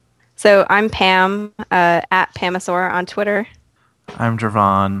So I'm Pam, at Pamasaur on Twitter. I'm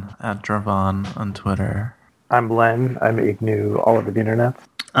Dravon, at Dravon on Twitter. I'm Len. I'm Ignu all over the internet.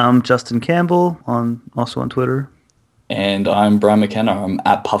 I'm Justin Campbell, also on Twitter. And I'm Brian McKenna. I'm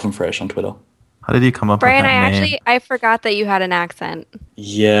at Puff and Fresh on Twitter. How did you come up Brian, with that name? I forgot that you had an accent.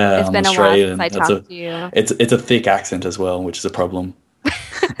 Yeah, It's been Australian. a while since I talked to you. It's a thick accent as well, which is a problem.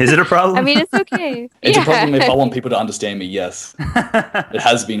 Is it a problem? I mean, it's okay. It's a problem if I want people to understand me, yes. It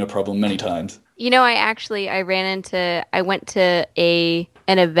has been a problem many times. You know, I went to an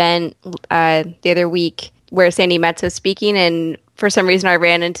event the other week where Sandy Metz was speaking, and for some reason I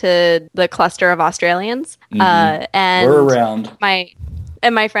ran into the cluster of Australians. Mm-hmm. And we're around.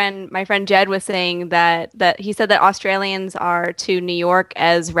 My friend Jed was saying that he said that Australians are to New York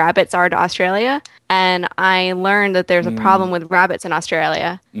as rabbits are to Australia, and I learned that there's a problem with rabbits in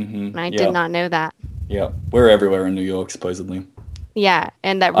Australia, and I did not know that. Yeah, we're everywhere in New York, supposedly. Yeah,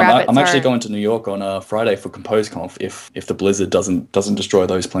 and that rabbits I'm actually going to New York on Friday for ComposeConf if the blizzard doesn't destroy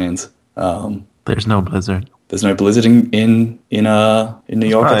those plans. There's no blizzard. There's no blizzard in New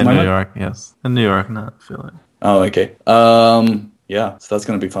York at the moment? New York, yes. In New York, not Philly. Oh, okay. Yeah, so that's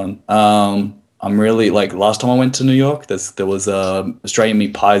going to be fun. I'm really, last time I went to New York, there was Australian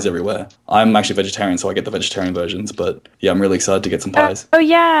meat pies everywhere. I'm actually vegetarian, so I get the vegetarian versions, but yeah, I'm really excited to get some pies. Oh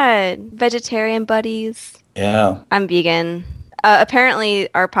yeah, vegetarian buddies. Yeah. I'm vegan.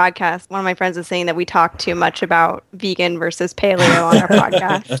 Apparently, our podcast, one of my friends was saying that we talk too much about vegan versus paleo on our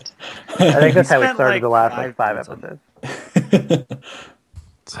podcast. I think that's how we started the last 5 episodes.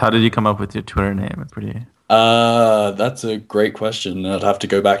 So how did you come up with your Twitter name? It's pretty... That's a great question. I'd have to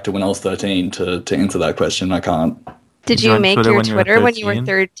go back to when I was 13 to answer that question. I can't. Did you make your Twitter when you were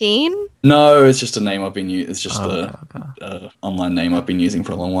 13? No, it's just a name I've been using. It's just a online name I've been using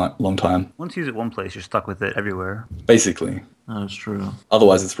for a long time. Once you use it one place, you're stuck with it everywhere. Basically. That's true.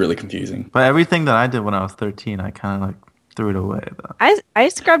 Otherwise, it's really confusing. But everything that I did when I was 13, I kind of threw it away, though. I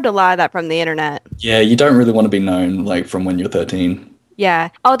scrubbed a lot of that from the internet. Yeah, you don't really want to be known from when you're 13. Yeah,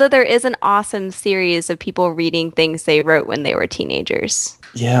 although there is an awesome series of people reading things they wrote when they were teenagers.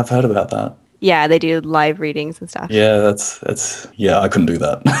 Yeah, I've heard about that. Yeah, they do live readings and stuff. Yeah, that's I couldn't do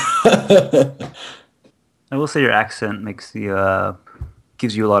that. I will say your accent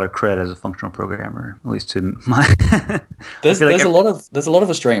gives you a lot of credit as a functional programmer, at least to my. there's a lot of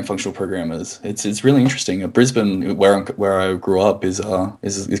Australian functional programmers. It's really interesting. Brisbane, where I grew up, is kind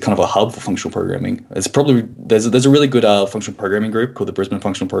of a hub for functional programming. It's probably there's a really good functional programming group called the Brisbane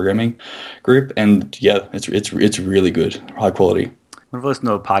Functional Programming Group, and yeah, it's really good, high quality. Whenever I listen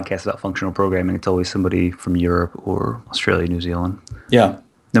to a podcast about functional programming, it's always somebody from Europe or Australia, New Zealand. Yeah,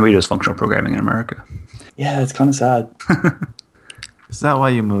 nobody does functional programming in America. Yeah, it's kind of sad. Is that why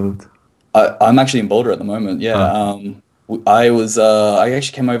you moved? I'm actually in Boulder at the moment. Yeah, I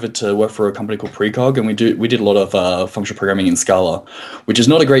actually came over to work for a company called Precog, and we did a lot of functional programming in Scala, which is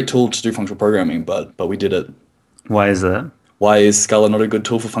not a great tool to do functional programming, but we did it. Why is that? Why is Scala not a good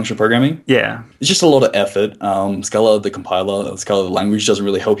tool for functional programming? Yeah, it's just a lot of effort. Scala, the compiler, Scala, the language, doesn't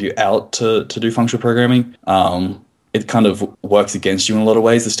really help you out to do functional programming. It kind of works against you in a lot of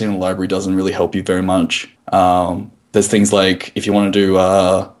ways. The standard library doesn't really help you very much. There's things like if you want to do,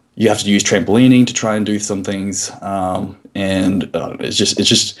 you have to use trampolining to try and do some things, and it's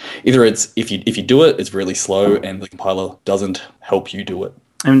just either if you do it, it's really slow, and the compiler doesn't help you do it.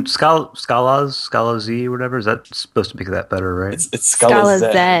 And Scala Z or whatever, is that supposed to make that better, right? It's Scala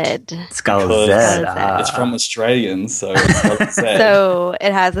Z. Scala Z. It's from Australians, so it's Scala Z. So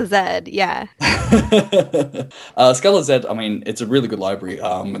it has a Z, yeah. Scala Z, I mean, it's a really good library.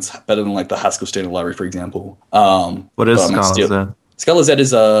 It's better than the Haskell standard library, for example. What is Scala Z? Scala Z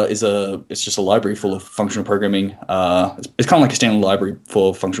it's just a library full of functional programming. It's kind of like a standard library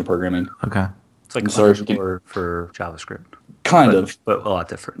for functional programming. Okay. It's like for JavaScript. But a lot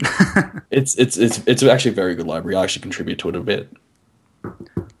different. It's actually a very good library. I actually contribute to it a bit.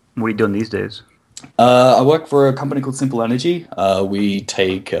 What are you doing these days? I work for a company called Simple Energy. We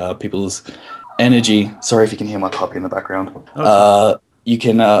take people's energy. Sorry if you can hear my puppy in the background. You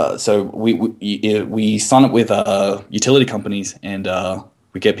can. So we sign up with utility companies, and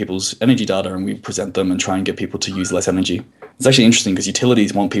we get people's energy data, and we present them and try and get people to use less energy. It's actually interesting because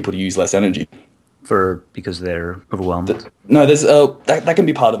utilities want people to use less energy. Because they're overwhelmed? No, there's that can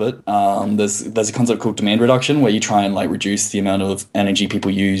be part of it. There's a concept called demand reduction where you try and reduce the amount of energy people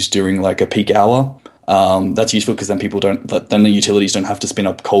use during a peak hour. That's useful because then then the utilities don't have to spin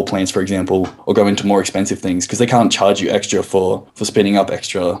up coal plants, for example, or go into more expensive things because they can't charge you extra for spinning up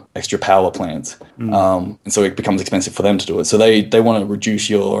extra power plants. And so it becomes expensive for them to do it. So they want to reduce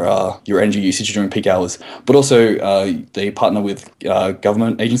your energy usage during peak hours, but also they partner with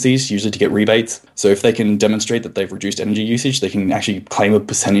government agencies usually to get rebates. So if they can demonstrate that they've reduced energy usage, they can actually claim a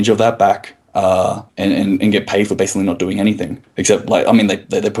percentage of that back. And get paid for basically not doing anything except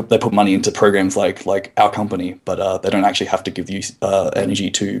they put money into programs like our company, but they don't actually have to give you energy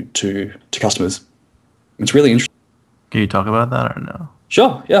to customers. It's really interesting. Can you talk about that or no?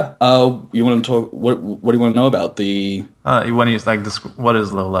 Sure. Yeah. You want to talk? What do you want to know about the? When you what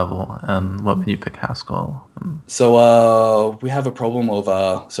is low level and what made you pick Haskell? So we have a problem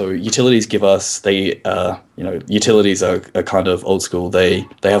of so utilities give us utilities are kind of old school. They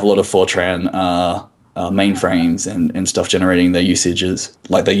have a lot of Fortran mainframes and stuff generating their usages,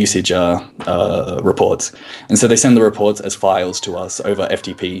 like their usage reports, and so they send the reports as files to us over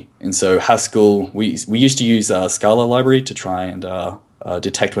FTP. And so Haskell, we used to use Scala library to try and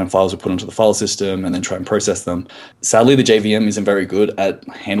detect when files were put into the file system and then try and process them. Sadly, the JVM isn't very good at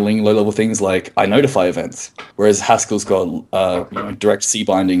handling low-level things like iNotify events, whereas Haskell's got direct C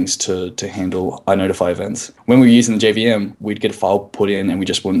bindings to handle iNotify events. When we were using the JVM, we'd get a file put in and we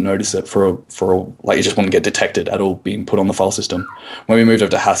just wouldn't notice it it just wouldn't get detected at all being put on the file system. When we moved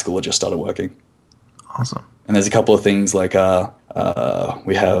over to Haskell, it just started working. Awesome. And there's a couple of things like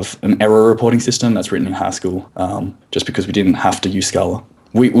we have an error reporting system that's written in Haskell just because we didn't have to use Scala.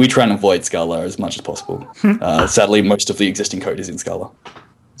 We try and avoid Scala as much as possible. Sadly, most of the existing code is in Scala.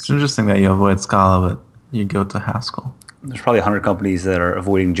 It's interesting that you avoid Scala, but you go to Haskell. There's probably 100 companies that are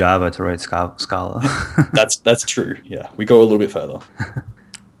avoiding Java to write Scala. That's true, yeah. We go a little bit further.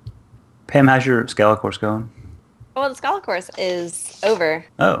 Pam, how's your Scala course going? Well, the Scala course is over.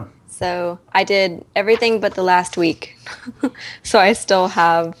 Oh. So I did everything but the last week. So I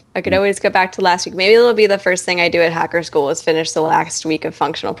could always go back to last week. Maybe it'll be the first thing I do at Hacker School is finish the last week of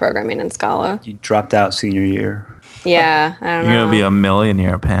functional programming in Scala. You dropped out senior year. Yeah, I don't know. You're going to be a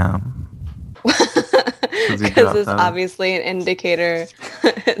millionaire, Pam. Because it's obviously an indicator.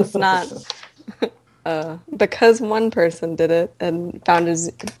 It's not... because one person did it and founded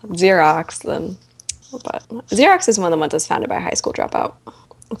Xerox, then... But Xerox is one of the ones that's founded by a high school dropout,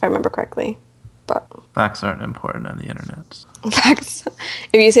 if I remember correctly. But facts aren't important on the internet. Facts.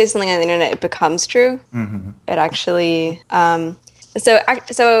 If you say something on the internet, it becomes true. Mm-hmm. It actually...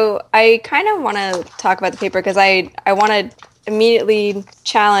 So I kind of want to talk about the paper because I want to immediately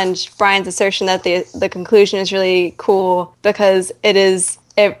challenge Brian's assertion that the conclusion is really cool because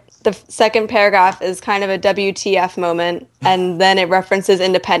the second paragraph is kind of a WTF moment, and then it references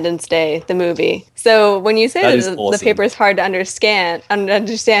Independence Day, the movie. So when you say that awesome. The paper is hard to understand,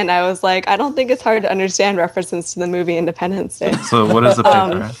 I was like, I don't think it's hard to understand references to the movie Independence Day. So what is the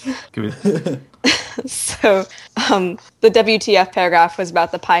paper? So the WTF paragraph was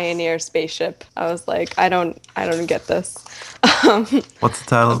about the Pioneer spaceship. I was like, I don't get this. What's the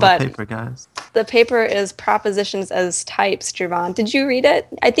title of the paper, guys? The paper is Propositions as Types, Javon. Did you read it?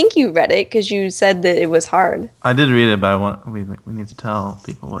 I think you read it because you said that it was hard. I did read it, but we need to tell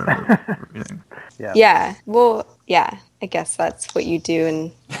people what we're reading. Yeah. Well, yeah. I guess that's what you do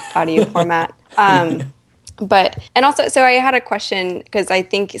in audio format. But and also, so I had a question because I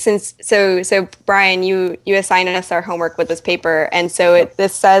think so Brian, you assigned us our homework with this paper, and so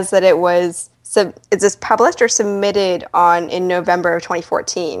this says that it was. So is this published or submitted in November of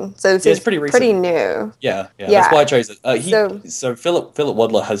 2014? So it's pretty recent. Pretty new. Yeah. That's why I chose it. So Philip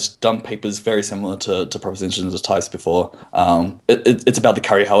Wadler has done papers very similar to Propositions as Types before. It's about the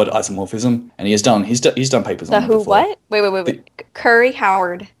Curry-Howard isomorphism, and he's done papers on it before. What? Wait.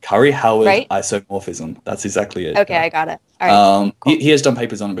 Curry-Howard. Curry-Howard right? Isomorphism. That's exactly it. Okay, I got it. All right. Cool. He has done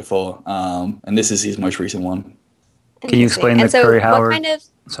papers on it before, and this is his most recent one. Can you explain the Curry-Howard?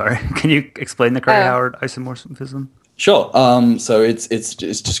 Sorry, can you explain the Curry-Howard isomorphism? Sure. So it's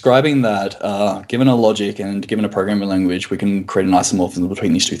describing that given a logic and given a programming language, we can create an isomorphism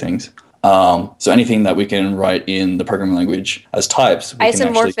between these two things. So anything that we can write in the programming language as types, we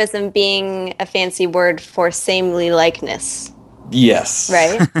isomorphism being a fancy word for samely likeness. Yes.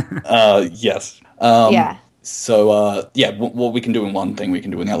 Right. Yes. Yeah. So, what we can do in one thing, we can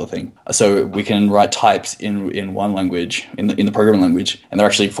do in the other thing. So we can write types in one language, in the programming language, and they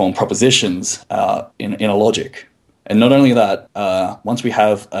actually form propositions in a logic. And not only that, once we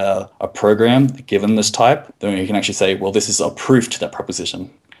have a program given this type, then we can actually say, well, this is a proof to that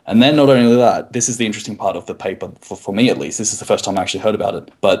proposition. And then not only that, this is the interesting part of the paper, for me at least. This is the first time I actually heard about it.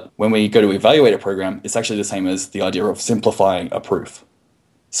 But when we go to evaluate a program, it's actually the same as the idea of simplifying a proof.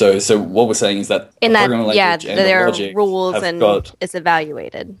 So what we're saying is that In that, programming yeah, language and there the are logic rules have and got. it's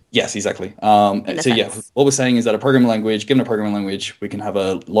evaluated. Yes, exactly. In a So yeah, sense. what we're saying is that a programming language, given a programming language, we can have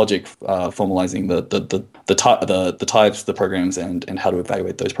a logic formalizing the types, the programs, and how to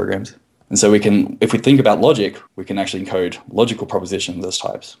evaluate those programs. And so we can, if we think about logic, we can actually encode logical propositions as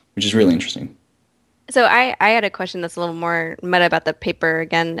types, which is really interesting. So I had a question that's a little more meta about the paper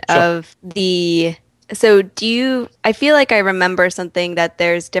again Sure. of the. So I feel like I remember something that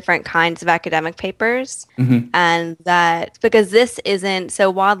there's different kinds of academic papers Mm-hmm. and that because this isn't,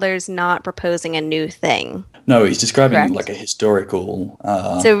 so Wadler's not proposing a new thing. No, he's describing Correct. like a historical.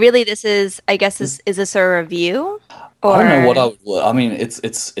 So really this is, I guess, is this a review? Or, I don't know what I mean. It's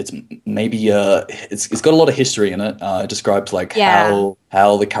maybe it's got a lot of history in it. It describes like Yeah.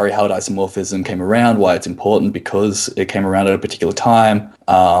 how the Curry-Howard isomorphism came around, why it's important because it came around at a particular time.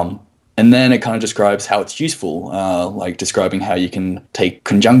 And then it kind of describes how it's useful, like describing how you can take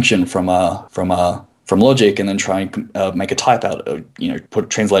conjunction from logic and then try and make a type out of,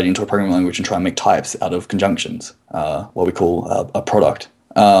 translate it into a programming language and try and make types out of conjunctions, what we call a product.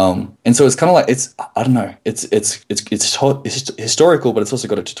 And so it's kind of like I don't know, it's historical, but it's also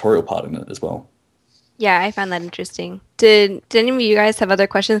got a tutorial part in it as well. Yeah, I found that interesting. Did any of you guys have other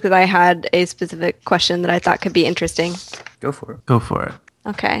questions? Because I had a specific question that I thought could be interesting. Go for it. Go for it.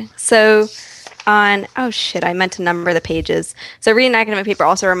 Okay, so I meant to number the pages. So reading an academic paper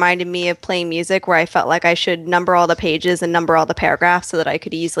also reminded me of playing music where I felt like I should number all the pages and number all the paragraphs so that I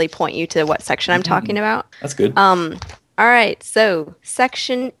could easily point you to what section I'm talking about. That's good. All right, so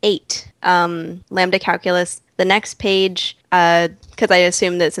section 8, lambda calculus. The next page, because I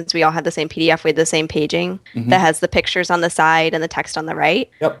assume that since we all had the same PDF, we had the same paging that has the pictures on the side and the text on the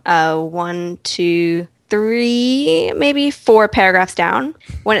right. Yep. 1, 2, 3, maybe 4 paragraphs down,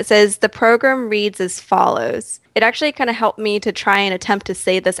 when it says the program reads as follows. It actually kind of helped me to try and attempt to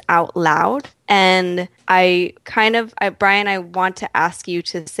say this out loud. And Brian, I want to ask you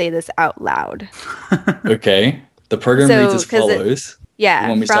to say this out loud. Okay. The program reads as follows. You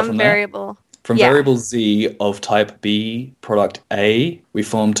want me to start from from there? variable. From variable z of type B product A, we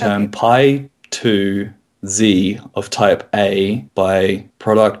form term pi 2 z of type A by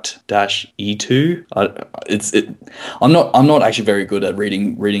product dash E2. I'm not actually very good at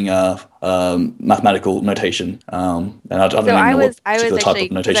reading mathematical notation. And I don't even know what particular type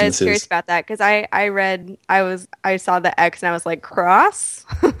of notation I was this curious is. about that because I saw the X and I was like cross.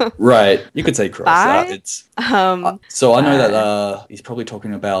 Right, you could say cross. By? So I know that he's probably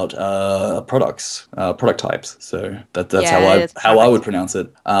talking about products, product types. So that's how I would pronounce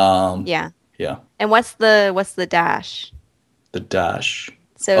it. Yeah. Yeah. And what's the dash? The dash.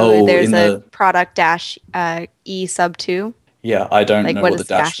 So there's a product dash E sub 2. Yeah, I don't know what the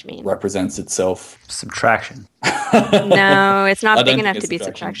dash mean? represents itself. Subtraction. No, it's not I big don't enough think to be it's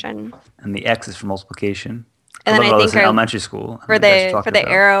subtraction. And the X is for multiplication. And then I think in elementary school. for the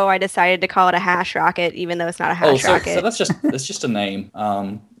arrow, I decided to call it a hash rocket, even though it's not a hash rocket. So that's just a name.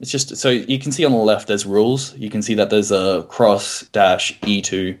 It's just so you can see on the left there's rules. You can see that there's a cross dash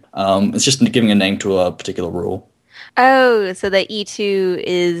E2. It's just giving a name to a particular rule. Oh, so the E2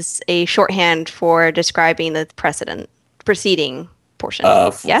 is a shorthand for describing the preceding portion.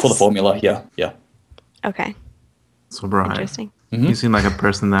 Yes? For the formula, yeah. Okay. So Brian, Interesting. you seem like a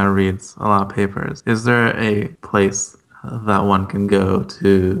person that reads a lot of papers. Is there a place that one can go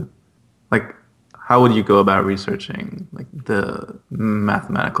to, like, how would you go about researching like the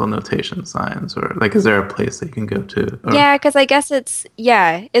mathematical notation science, or like, is there a place that you can go to? Or... Yeah, because I guess is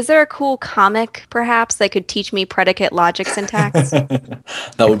there a cool comic perhaps that could teach me predicate logic syntax?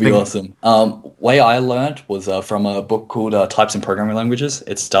 That would be awesome. Way I learned was from a book called Types in Programming Languages.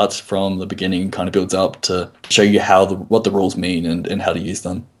 It starts from the beginning, kind of builds up to show you what the rules mean and how to use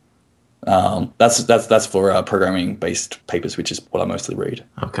them. That's for programming based papers, which is what I mostly read.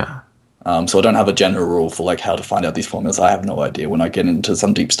 Okay. So I don't have a general rule for like how to find out these formulas. I have no idea. When I get into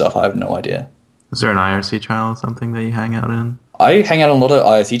some deep stuff, I have no idea. Is there an IRC channel or something that you hang out in? I hang out on a lot of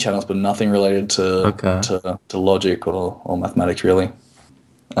IRC channels, but nothing related to logic or mathematics really.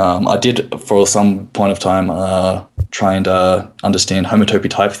 I did for some point of time try and understand homotopy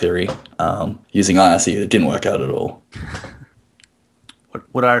type theory using IRC. It didn't work out at all.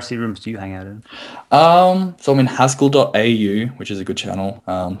 What IRC rooms do you hang out in? So I'm in Haskell.au, which is a good channel.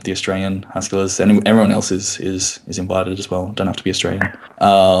 The Australian Haskellers, and everyone else is invited as well. Don't have to be Australian.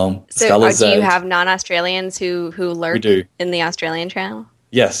 So do you have non-Australians who lurk in the Australian channel?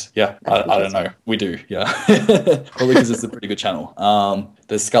 Yes, yeah. I don't know. We do, yeah. Probably because it's a pretty good channel.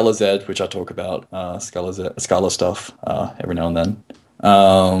 There's Scala Z, which I talk about, Scala stuff every now and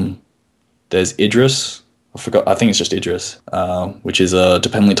then. There's Idris, I forgot. I think it's just Idris, which is a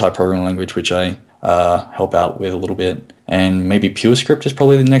dependently typed programming language, which I help out with a little bit. And maybe PureScript is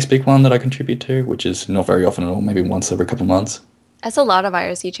probably the next big one that I contribute to, which is not very often at all, maybe once every couple of months. That's a lot of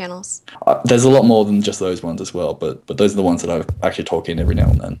IRC channels. There's a lot more than just those ones as well, but those are the ones that I actually talk in every now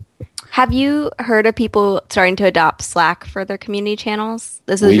and then. Have you heard of people starting to adopt Slack for their community channels?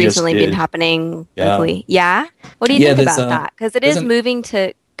 This has We just recently been did. happening Yeah. locally. Yeah? What do you Yeah, think there's, about that? Because it there's is an- moving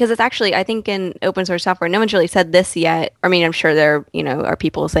to... Because it's actually, I think in open source software, no one's really said this yet. I mean, I'm sure there, are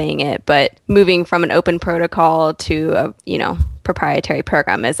people saying it, but moving from an open protocol to a, proprietary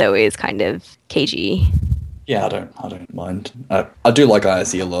program is always kind of cagey. Yeah, I don't mind. I do like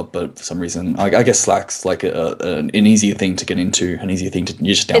IRC a lot, but for some reason, I guess Slack's like an easier thing to get into, an easier thing to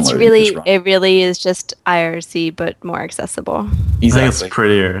you just download. It's and really, just run. it really is just IRC, but more accessible. I think Exactly. it's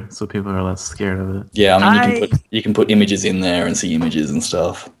prettier, so people are less scared of it. Yeah, I mean, you can put images in there and see images and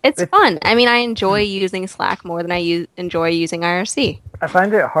stuff. It's fun. I mean, I enjoy using Slack more than I enjoy using IRC. I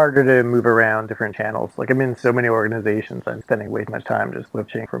find it harder to move around different channels. Like, I'm in so many organizations, I'm spending way too much time just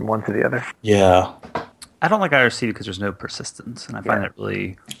switching from one to the other. Yeah. I don't like IRC because there's no persistence, and I find it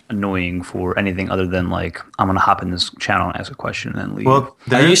really annoying for anything other than like I'm gonna hop in this channel and ask a question and then leave. Well,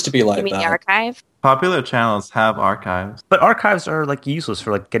 I used to be You like mean the that. archive? popular channels have archives. but archives are like useless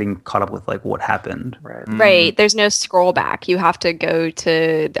for like getting caught up with like what happened. Right. Right. There's no scroll back. You have to go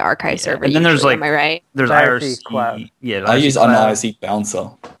to the archive server. And then there's, usually, like- am I right? There's IRC IRC. Cloud. Yeah, I use an Cloud. IRC bouncer.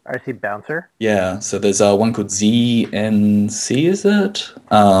 RC Bouncer. Yeah, so there's one called ZNC, is it?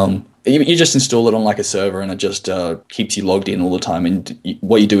 You just install it on like a server, and it just keeps you logged in all the time. And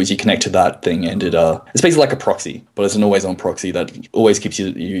what you do is you connect to that thing, and it's basically like a proxy, but it's an always-on proxy that always keeps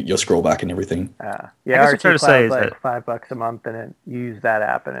your scroll back and everything. Yeah, guess it's fair RC to say Cloud's is like that- $5 a month, and you use that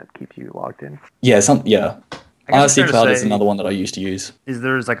app, and it keeps you logged in. Yeah, I guess it's IRC fair to Cloud is say- another one that I used to use. Is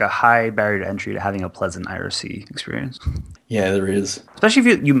there's like a high barrier to entry to having a pleasant IRC experience, Yeah, there is.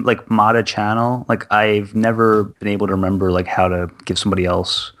 especially if you like mod a channel. Like I've never been able to remember like how to give somebody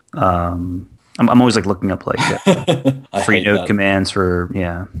else. I'm always like looking up like I free hate node that. commands for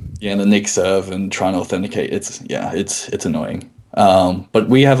yeah. Yeah, and the Nick serve and trying to authenticate. It's annoying. But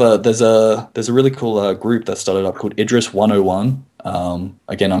we have there's a really cool group that started up called Idris 101.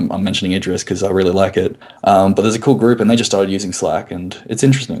 Again, I'm mentioning Idris because I really like it. But there's a cool group, and they just started using Slack, and it's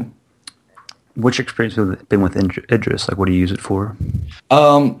interesting. Which experience has it been with Idris? Like, what do you use it for?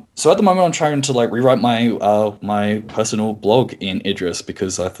 So at the moment, I'm trying to like rewrite my personal blog in Idris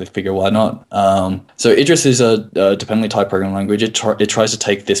because I figure why not. So Idris is a dependently typed programming language. It tries to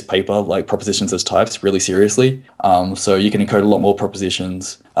take this paper, like propositions as types, really seriously. So you can encode a lot more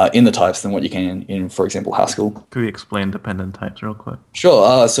propositions in the types than what you can in, for example, Haskell. Could we explain dependent types real quick?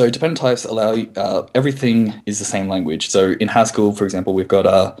 Sure. So dependent types allow everything is the same language. So in Haskell, for example, we've got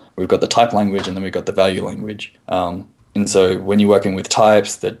the type language, and then we've got the value language. And so when you're working with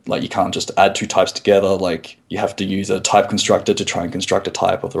types, that like you can't just add two types together. Like you have to use a type constructor to try and construct a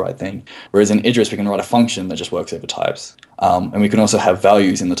type of the right thing. Whereas in Idris, we can write a function that just works over types. And we can also have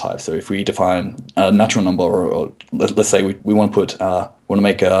values in the type. So if we define a natural number, or let's say we want to put, want to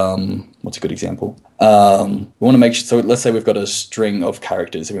make what's a good example? We want to make so let's say we've got a string of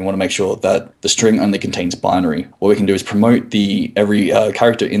characters, and we want to make sure that the string only contains binary. What we can do is promote every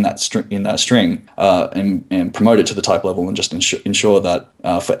character in that string and promote it to the type level, and just ensure that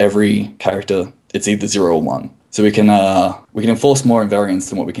for every character it's either 0 or 1. So we can enforce more invariance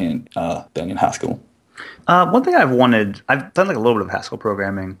than what we can than in Haskell. One thing I've done like a little bit of Haskell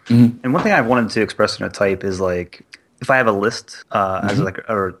programming, and one thing I've wanted to express in a type is like if I have a list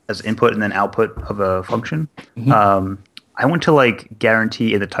as input and then output of a function, I want to like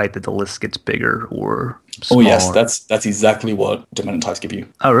guarantee in the type that the list gets bigger or smaller. Oh yes, that's exactly what dependent types give you.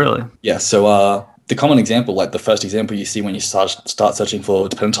 Oh really? Yeah. So the common example, like the first example you see when you start searching for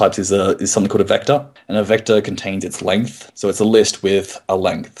dependent types, is something called a vector, and a vector contains its length. So it's a list with a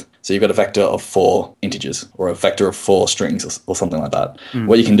length. So you've got a vector of 4 integers, or a vector of 4 strings, or something like that.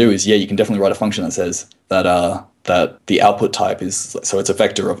 What you can do is, you can definitely write a function that says that the output type is, so it's a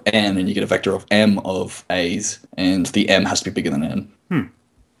vector of n, and you get a vector of m of a's, and the m has to be bigger than n.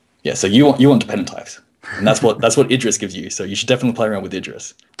 Yeah, so you want dependent types, and that's what Idris gives you. So you should definitely play around with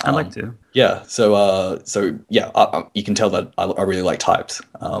Idris. I'd like to. Yeah, so you can tell that I really like types,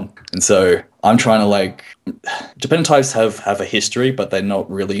 and so I'm trying to dependent types have a history, but they're not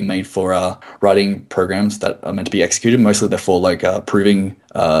really made for writing programs that are meant to be executed. Mostly they're for proving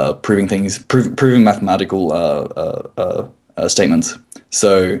things, proving mathematical statements.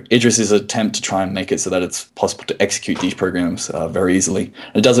 So Idris is an attempt to try and make it so that it's possible to execute these programs very easily.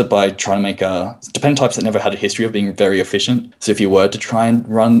 And it does it by trying to make dependent types that never had a history of being very efficient. So if you were to try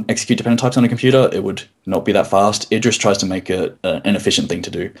and execute dependent types on a computer, it would not be that fast. Idris tries to make it an efficient thing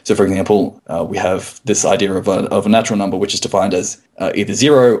to do. So for example, we have this idea of a natural number, which is defined as either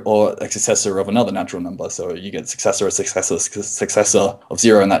 0 or a successor of another natural number. So you get successor of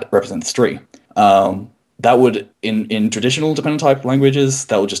 0, and that represents 3. That would, in traditional dependent type languages,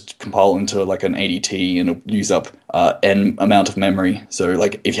 that will just compile into like an ADT and it'll use up n amount of memory. So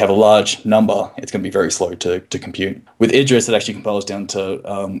like if you have a large number, it's going to be very slow to compute. With Idris, it actually compiles down to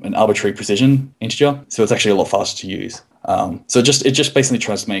an arbitrary precision integer, so it's actually a lot faster to use. So it just basically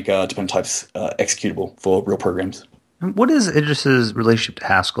tries to make dependent types executable for real programs. What is Idris's relationship to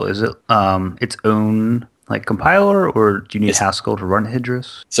Haskell? Is it its own like compiler, or do you need Haskell to run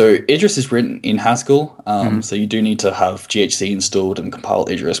Idris? So Idris is written in Haskell, so you do need to have GHC installed and compile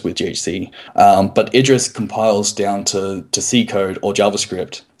Idris with GHC. But Idris compiles down to C code or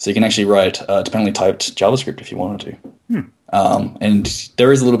JavaScript, so you can actually write dependently typed JavaScript if you wanted to. And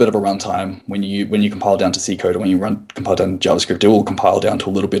there is a little bit of a runtime when you compile down to C code, or when you compile down to JavaScript, it will compile down to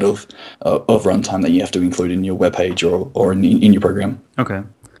a little bit of runtime that you have to include in your web page or in your program. Okay.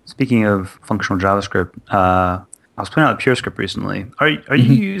 Speaking of functional JavaScript, I was playing out with PureScript recently. Are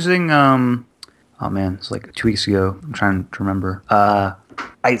you using? Oh man, it's like 2 weeks ago. I'm trying to remember. I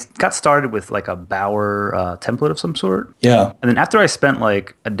got started with like a Bower template of some sort. Yeah. And then after I spent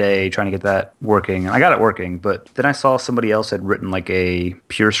like a day trying to get that working, and I got it working, but then I saw somebody else had written like a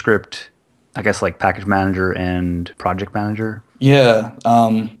PureScript, I guess like package manager and project manager. Yeah.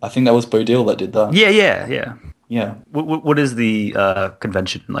 I think that was Bodil that did that. Yeah. Yeah. What is the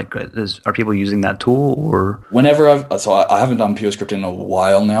convention like? Are people using that tool, or whenever I haven't done PureScript in a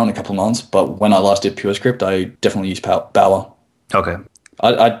while now, in a couple of months, but when I last did PureScript, I definitely used Bower. Okay.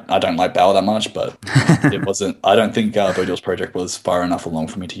 I don't like Bower that much, but it wasn't. I don't think Bodil's project was far enough along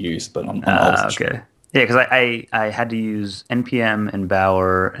for me to use. But I'm okay. Yeah, because I had to use NPM and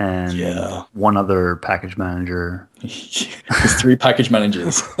Bower and one other package manager. There's 3 package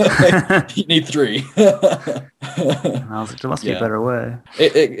managers. You need 3. I was like, there must be a better way.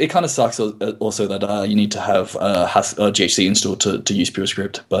 It kind of sucks also that you need to have GHC installed to use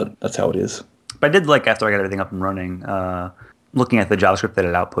PureScript, but that's how it is. But I did like, after I got everything up and running, looking at the JavaScript that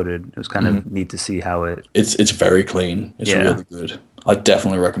it outputted, it was kind of neat to see how It's very clean. It's really good. I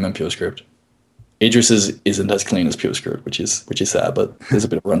definitely recommend PureScript. Idris isn't as clean as PureScript, which is sad, but there's a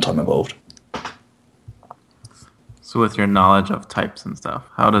bit of runtime involved. So with your knowledge of types and stuff,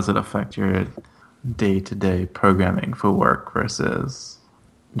 how does it affect your day-to-day programming for work versus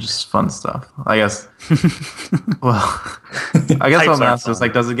just fun stuff? I guess. Well, I guess what I'm asking is,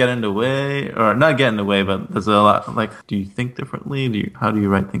 like, does it get in the way, or not get in the way, but there's a lot, like, do you think differently? How do you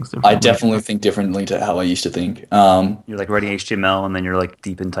write things differently? I definitely think differently to how I used to think. You're like writing HTML and then you're like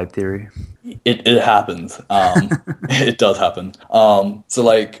deep in type theory. It happens. It does happen. So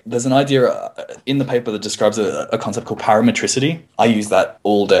like, there's an idea in the paper that describes a concept called parametricity. I use that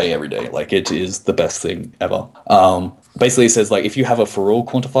all day, every day. Like, it is the best thing ever. Basically, it says, like, if you have a for all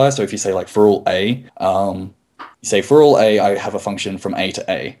quantifier, so if you say, like, for all A, you say for all A, I have a function from A to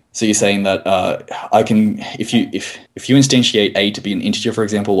A. So you're saying that I can, if you instantiate A to be an integer, for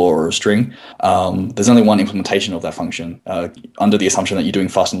example, or a string, there's only one implementation of that function under the assumption that you're doing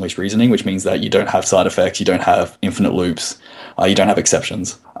fast and loose reasoning, which means that you don't have side effects, you don't have infinite loops, you don't have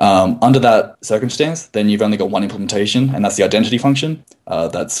exceptions. Under that circumstance, then you've only got one implementation, and that's the identity function.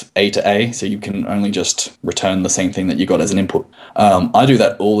 That's A to A, so you can only just return the same thing that you got as an input. I do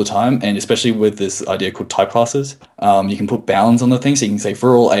that all the time, and especially with this idea called type classes, you can put bounds on the thing, so you can say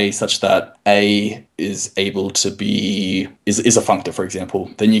for all A such that A is able to be is a functor, for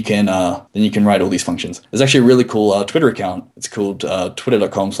example. Then you can write all these functions. There's actually a really cool Twitter account. It's called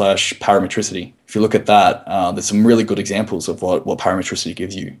twitter.com/parametricity. If you look at that, there's some really good examples of what parametricity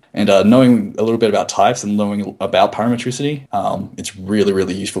gives you. And knowing a little bit about types and knowing about parametricity, it's really,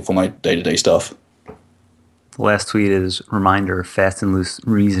 really useful for my day-to-day stuff. The last tweet is, reminder, fast and loose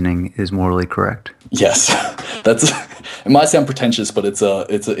reasoning is morally correct. Yes, it might sound pretentious, but it's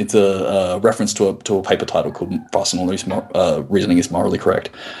a reference to a paper title called Fast and Loose Reasoning is Morally Correct.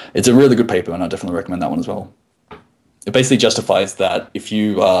 It's a really good paper, and I definitely recommend that one as well. It basically justifies that if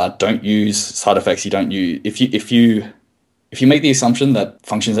you don't use side effects, if you if you make the assumption that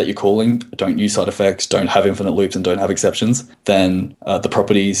functions that you're calling don't use side effects, don't have infinite loops, and don't have exceptions, then the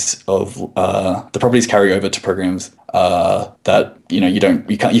properties carry over to programs that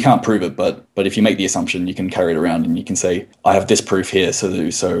you can't prove it. But if you make the assumption, you can carry it around and you can say, I have this proof here, so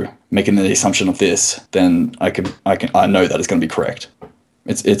making the assumption of this, then I know that it's going to be correct.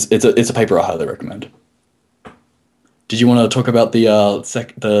 It's a paper I highly recommend. Did you want to talk about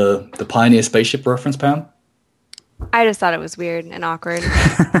the Pioneer spaceship reference, Pam? I just thought it was weird and awkward.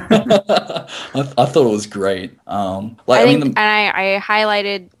 I thought it was great. I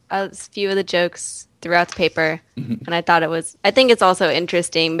highlighted a few of the jokes throughout the paper, and I think it's also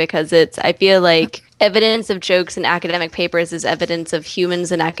interesting because I feel like evidence of jokes in academic papers is evidence of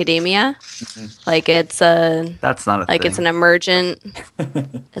humans in academia. Like that's not a thing. It's an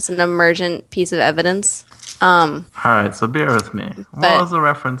emergent piece of evidence. All right, so bear with me. What was the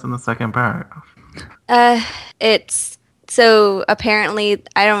reference in the second paragraph? It's so apparently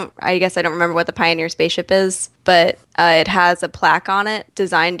I guess I don't remember what the Pioneer spaceship is, but it has a plaque on it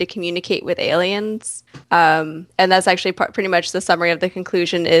designed to communicate with aliens. And that's actually pretty much the summary of the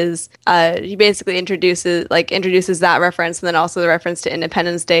conclusion is he basically introduces that reference and then also the reference to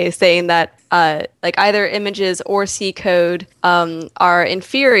Independence Day, saying that either images or C code are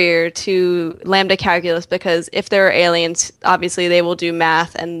inferior to lambda calculus because if there are aliens, obviously they will do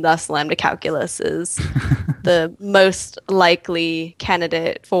math, and thus lambda calculus is the most likely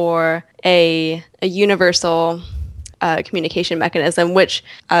candidate for a universal communication mechanism, which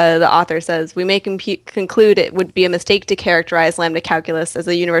the author says, we may conclude it would be a mistake to characterize lambda calculus as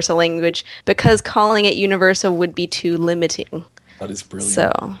a universal language because calling it universal would be too limiting. That is brilliant.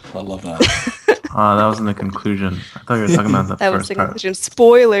 So I love that. That was in the conclusion. I thought you were talking about the that first was the part. conclusion.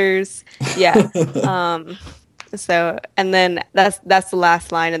 Spoilers. Yeah. So, and then that's the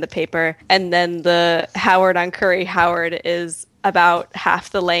last line of the paper. And then the Howard on Curry Howard is about half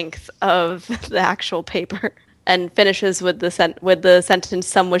the length of the actual paper and finishes with the sentence,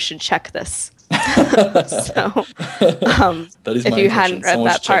 someone should check this. So, if you hadn't read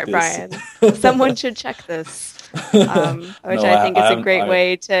that part, Brian, someone should check this. Which I think is a great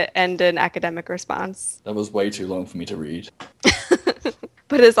way to end an academic response. That was way too long for me to read.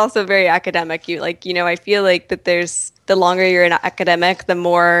 But it's also very academic. I feel like that the longer you're an academic, the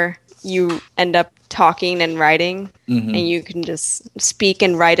more you end up talking and writing, and you can just speak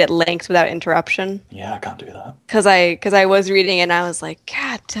and write at length without interruption. Yeah, I can't do that. Because I was reading and I was like,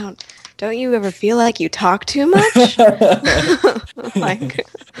 God, don't you ever feel like you talk too much?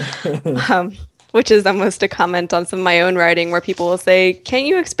 Which is almost a comment on some of my own writing where people will say, can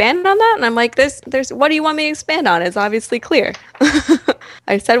you expand on that? And I'm like, there's what do you want me to expand on? It's obviously clear.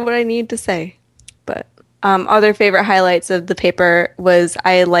 I said what I need to say. But other favorite highlights of the paper was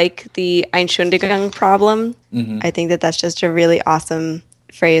I like the Entschuldigung problem. I think that's just a really awesome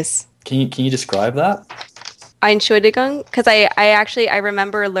phrase. Can you describe that? Entschuldigung, because I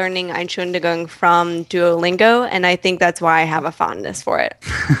remember learning Entschuldigung from Duolingo, and I think that's why I have a fondness for it.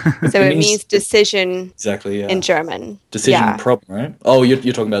 So it means decision exactly, yeah. in German. Decision problem, right? Oh, you're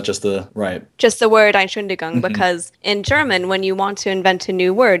talking about just the word Entschuldigung, because in German, when you want to invent a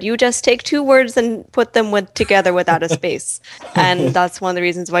new word, you just take two words and put them together without a space. And that's one of the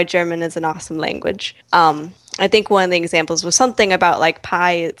reasons why German is an awesome language. I think one of the examples was something about like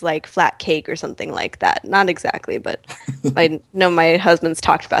pie, like flat cake or something like that. Not exactly, but I know my husband's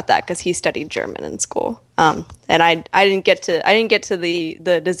talked about that because he studied German in school. And I didn't get to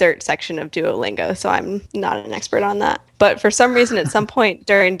the dessert section of Duolingo, so I'm not an expert on that. But for some reason, at some point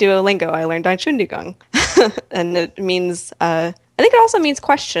during Duolingo, I learned Entschuldigung, and it means I think it also means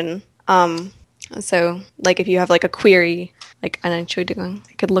question. So like if you have like a query, like an Entschuldigung,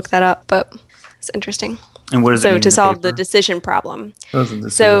 I could look that up, but it's interesting. And what does it mean to solve the decision problem?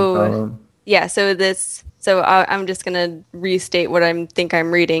 Problem. Yeah, so I'm just going to restate what I think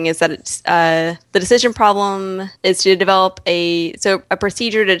I'm reading is that it's the decision problem is to develop a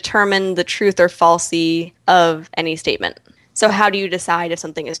procedure to determine the truth or falsity of any statement. So how do you decide if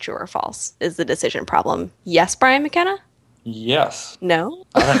something is true or false is the decision problem. Yes, Brian McKenna? Yes. No?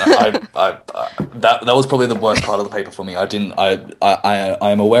 I don't know. That was probably the worst part of the paper for me. I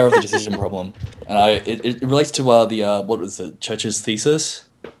am aware of the decision problem, and it relates to the what was it, Church's thesis.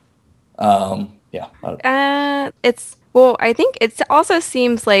 Yeah. I think it also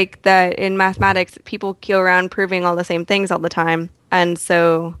seems like that in mathematics, people go around proving all the same things all the time. And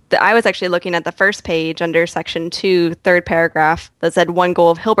so I was actually looking at the first page under section 2, third paragraph that said one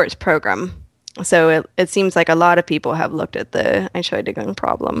goal of Hilbert's program. So it seems like a lot of people have looked at the Entschuldigung's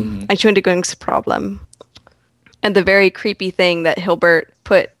problem. And the very creepy thing that Hilbert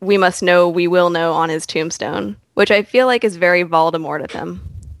put, "We must know, we will know," on his tombstone, which I feel like is very Voldemort of him.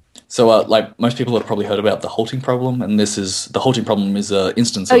 So, like most people have probably heard about the halting problem, and the halting problem is an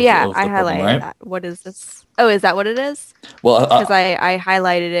instance Oh of, yeah, of I the problem, highlighted right? that. What is this? Oh, is that what it is? Well, Because I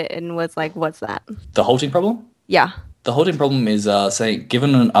highlighted it and was like, "What's that?" the halting problem. Yeah. The halting problem is, say,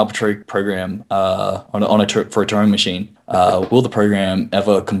 given an arbitrary program for a Turing machine, will the program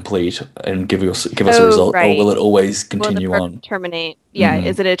ever complete and give us a result, right. or will it always Will continue the program on? terminate? Yeah.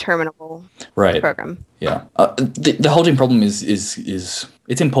 Is it a terminable Right. program? Yeah. The halting problem is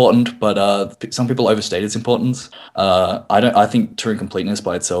it's important, but some people overstate its importance. I think Turing completeness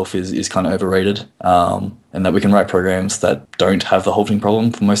by itself is kind of overrated, and that we can write programs that don't have the halting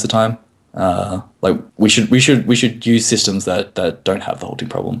problem for most of the time. Like we should use systems that don't have the halting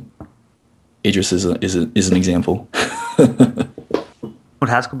problem. Idris is an example. Would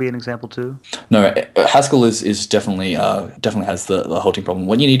Haskell be an example too? No, Haskell is definitely has the halting problem.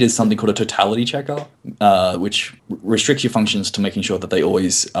 What you need is something called a totality checker, which restricts your functions to making sure that they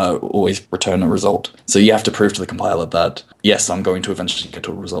always return a result. So you have to prove to the compiler that yes, I'm going to eventually get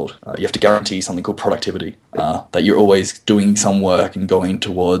to a result. You have to guarantee something called productivity, that you're always doing some work and going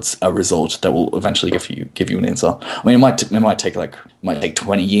towards a result that will eventually give you an answer. I mean, it might take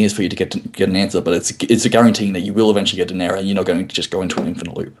 20 years for you to get an answer, but it's a guaranteeing that you will eventually get an error. And you're not going to just go into an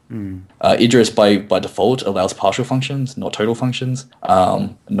infinite loop. Idris by default allows partial functions, not total functions,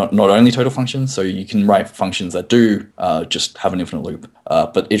 not only total functions. So you can write functions that do just have an infinite loop.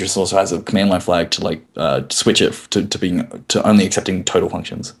 But Idris also has a command line flag to switch it to only accepting total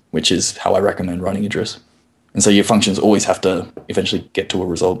functions, which is how I recommend writing Idris. And so your functions always have to eventually get to a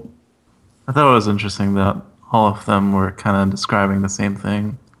result. I thought it was interesting that all of them were kind of describing the same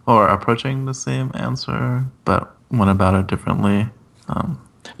thing or approaching the same answer, but went about it differently.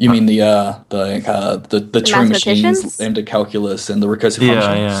 You mean the Turing machines, mathematicians? lambda calculus, and the recursive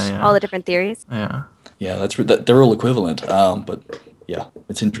function? Yeah. All the different theories. Yeah. Yeah, they're all equivalent. But yeah,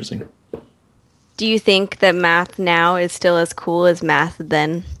 it's interesting. Do you think that math now is still as cool as math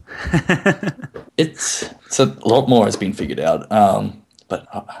then? It's a lot more has been figured out. But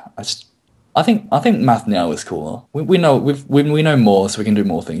I think math now is cooler. We know more, so we can do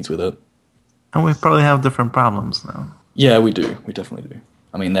more things with it. And we probably have different problems now. Yeah, we do. We definitely do.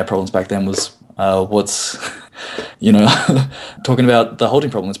 I mean, their problems back then was what's, talking about the halting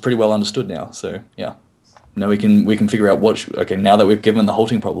problem is pretty well understood now. So yeah, now we can figure out now that we've given the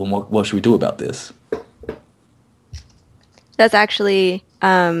halting problem, what should we do about this? That's actually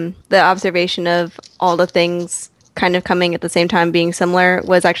the observation of all the things kind of coming at the same time being similar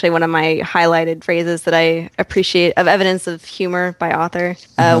was actually one of my highlighted phrases that I appreciate of evidence of humor by author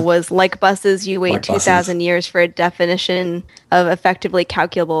was like buses, you wait 2,000 years for a definition of effectively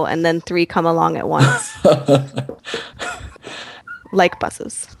calculable and then 3 come along at once. Like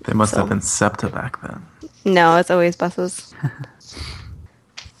buses. They must have been SEPTA back then. No, it's always buses.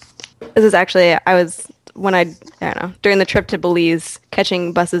 This is actually, I don't know, during the trip to Belize,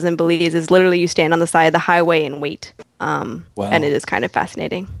 catching buses in Belize is literally you stand on the side of the highway and wait. Wow. And it is kind of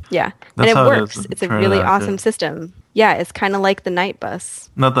fascinating. Yeah. That's and it how it works. is in It's a really Trinidad, awesome too. system. Yeah, it's kind of like the night bus.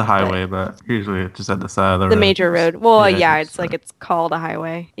 Not the highway, but usually just at the side of the road. The major road. Well, yeah, just it's like it's called a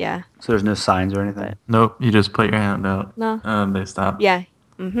highway. Yeah. So there's no signs or anything. Nope, you just put your hand out. No. And they stop. Yeah.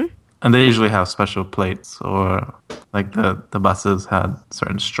 Mm-hmm. And they usually have special plates, or like the buses had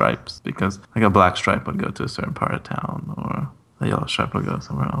certain stripes because like a black stripe would go to a certain part of town, or a yellow stripe would go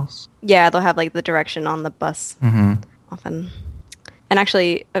somewhere else. Yeah, they'll have like the direction on the bus Mm-hmm. often. And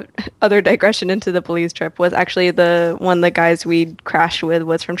actually, other digression into the Belize trip was actually the one the guys we crashed with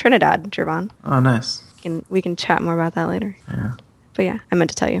was from Trinidad, Jervon. Oh, nice. We can chat more about that later. Yeah. But yeah, I meant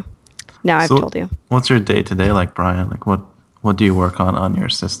to tell you. Now I've So told you. What's your day to day like, Brian? Like, what do you work on your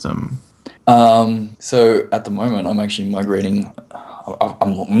system? So at the moment, I'm actually migrating.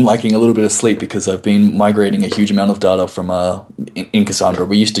 I'm liking a little bit of sleep because I've been migrating a huge amount of data from in Cassandra.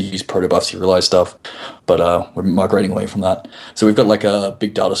 We used to use protobuf serialized stuff, but we're migrating away from that. So we've got like a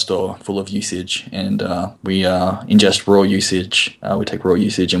big data store full of usage, and we ingest raw usage. We take raw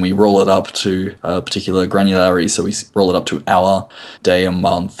usage and we roll it up to a particular granularity. So we roll it up to hour, day, and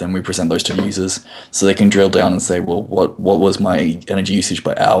month, and we present those to users so they can drill down and say, well, what was my energy usage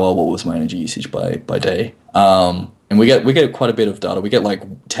by hour? What was my energy usage by day? And we get quite a bit of data. We get like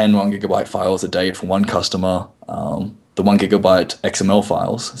 10 1 gigabyte files a day from one customer. The 1 gigabyte XML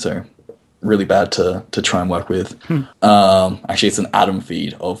files, so really bad to try and work with. Actually, it's an Atom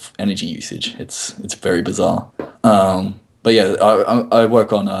feed of energy usage. It's very bizarre. But yeah, I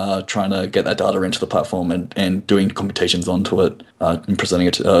work on trying to get that data into the platform and doing computations onto it, and presenting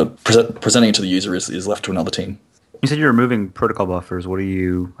it to the user is left to another team. You said you're removing protocol buffers. Are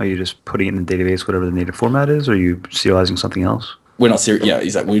you just putting it in the database, whatever the native format is, or are you serializing something else? We're not serious. Yeah,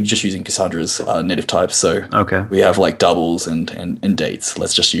 exactly. We're just using Cassandra's native types. So okay, we have like doubles and dates.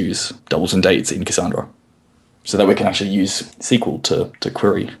 Let's just use doubles and dates in Cassandra, so that we can actually use SQL to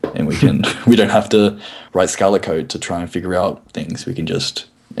query, and we don't have to write Scala code to try and figure out things.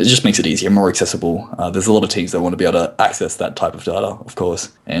 It just makes it easier, more accessible. There's a lot of teams that want to be able to access that type of data, of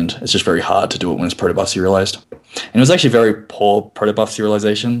course, and it's just very hard to do it when it's protobuf serialized. And it was actually very poor protobuf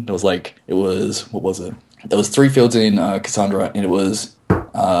serialization. What was it? There was 3 fields in Cassandra, and it was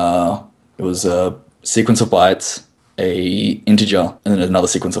a sequence of bytes, a integer, and then another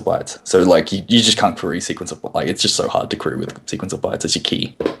sequence of bytes. So like you just can't query sequence of, like, it's just so hard to query with sequence of bytes as your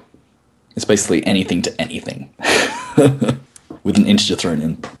key. It's basically anything to anything. With an integer thrown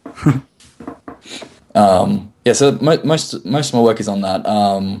in. So most of my work is on that.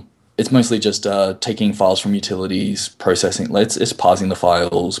 It's mostly just taking files from utilities, processing. It's parsing the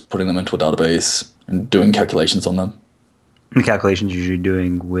files, putting them into a database, and doing calculations on them. The calculations you're usually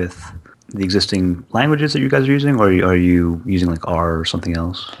doing with the existing languages that you guys are using, or are you using like R or something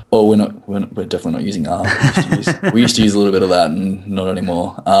else? Oh, we're definitely not using R. We used to use a little bit of that, and not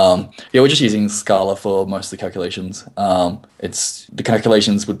anymore. We're just using Scala for most of the calculations. The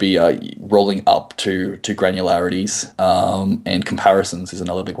calculations would be rolling up to granularities, and comparisons is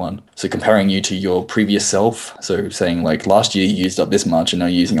another big one. So comparing you to your previous self. So saying like last year you used up this much, and now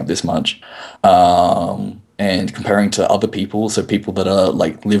you're using up this much. And comparing to other people, so people that are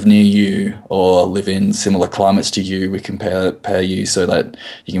like live near you or live in similar climates to you, we compare you so that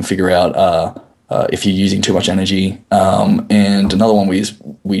you can figure out if you're using too much energy. And another one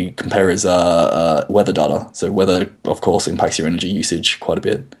we compare is weather data. So weather, of course, impacts your energy usage quite a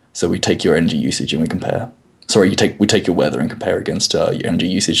bit. So we take your energy usage and we compare. We take your weather and compare against your energy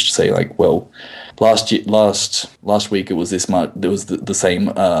usage to say like, well, last week it was this much. There was the same.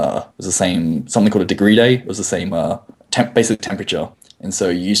 It was the same, something called a degree day. It was the same basic temperature, and so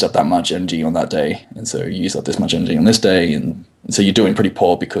you used up that much energy on that day, and so you used up this much energy on this day, and so you're doing pretty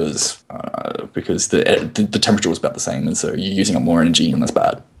poor because the temperature was about the same, and so you're using up more energy, and that's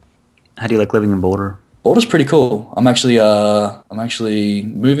bad. How do you like living in Boulder? Boulder's pretty cool. I'm actually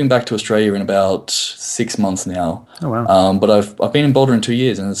moving back to Australia in about 6 months now. Oh wow! But I've been in Boulder in 2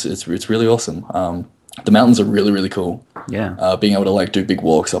 years, and it's really awesome. The mountains are really, really cool. Yeah. Being able to like do big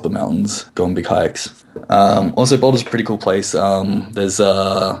walks up the mountains, go on big hikes. Also, Boulder's a pretty cool place. There's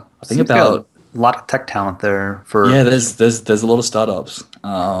I think about a lot of tech talent there. There's a lot of startups.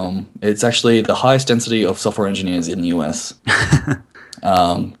 It's actually the highest density of software engineers in the US.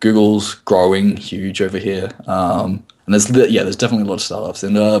 Google's growing huge over here. And there's definitely a lot of startups,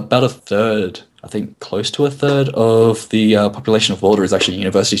 and about a third, I think close to a third of the population of Boulder is actually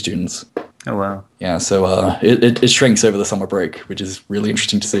university students. Oh wow! Yeah, so it shrinks over the summer break, which is really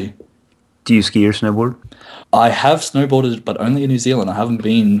interesting to see. Do you ski or snowboard? I have snowboarded, but only in New Zealand. I haven't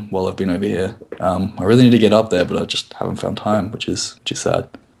been while I've been over here. I really need to get up there, but I just haven't found time, which is sad.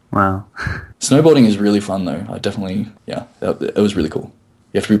 Wow. Snowboarding is really fun, though. It was really cool.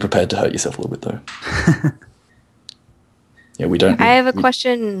 You have to be prepared to hurt yourself a little bit, though. Yeah, we don't. I have a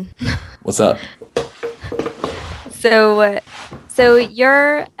question. What's that? So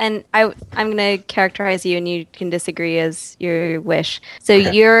you're, and I'm going to characterize you, and you can disagree as your wish. So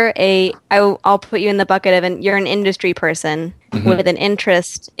okay. I'll put you in the bucket of, you're an industry person with an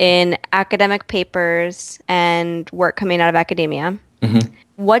interest in academic papers and work coming out of academia. Mm-hmm.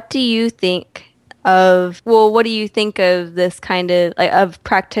 What do you think of this kind of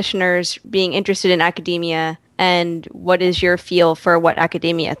practitioners being interested in academia, and what is your feel for what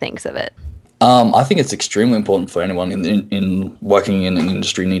academia thinks of it? I think it's extremely important for anyone in working in an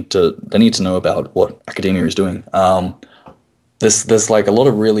industry. They need to know about what academia is doing. There's like a lot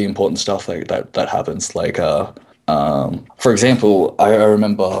of really important stuff that happens. Like, for example, I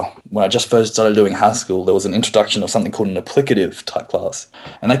remember when I just first started doing Haskell, there was an introduction of something called an applicative type class,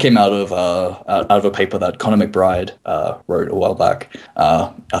 and that came out of a paper that Conor McBride wrote a while back.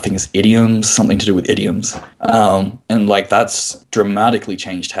 I think it's idioms, something to do with idioms, and like that's dramatically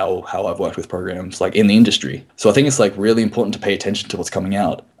changed how I've worked with programs like in the industry. So I think it's like really important to pay attention to what's coming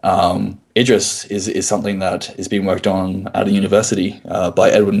out. Idris is something that is being worked on at a university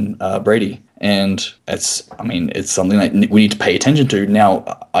by Edwin Brady. And it's something that we need to pay attention to.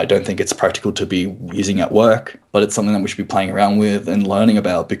 Now, I don't think it's practical to be using at work, but it's something that we should be playing around with and learning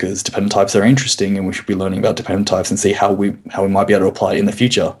about, because dependent types are interesting, and we should be learning about dependent types and see how we might be able to apply it in the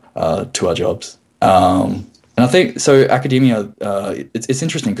future to our jobs. And And I think so. Academia, it's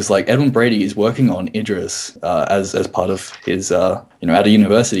interesting because like Edwin Brady is working on Idris as part of his at a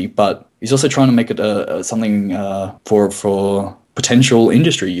university, but he's also trying to make it something for potential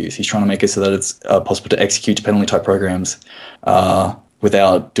industry use. He's trying to make it so that it's possible to execute dependently type programs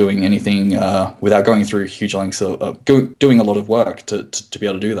without doing anything, without going through huge lengths of doing a lot of work to be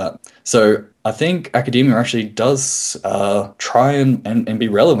able to do that. So I think academia actually does try and be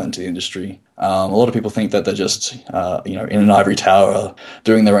relevant to the industry. A lot of people think that they're just in an ivory tower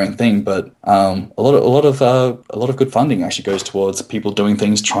doing their own thing, but a lot of good funding actually goes towards people doing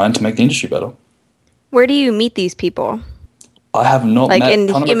things trying to make the industry better. Where do you meet these people? I have not met in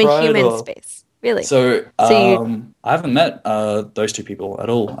the Conor McBride human space, really. So I haven't met those two people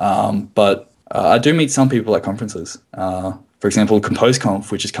at all, but I do meet some people at conferences. For example,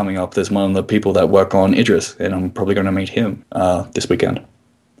 ComposeConf, which is coming up, there's one of the people that work on Idris, and I'm probably going to meet him this weekend.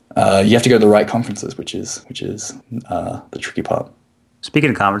 You have to go to the right conferences, which is the tricky part.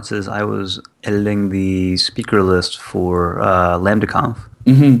 Speaking of conferences, I was editing the speaker list for LambdaConf.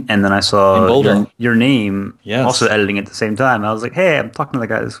 Mm-hmm. And then I saw your name also editing at the same time. I was like, hey, I'm talking to the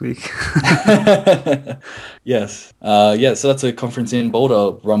guy this week. Yes. So that's a conference in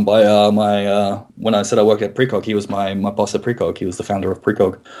Boulder run by when I said I worked at Precog, he was my boss at Precog. He was the founder of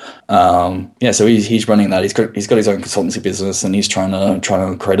Precog. So he's running that. He's got his own consultancy business, and he's trying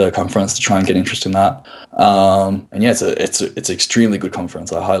to create a conference to try and get interest in that. It's an extremely good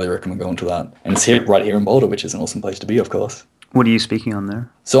conference. I highly recommend going to that. And it's right here in Boulder, which is an awesome place to be, of course. What are you speaking on there?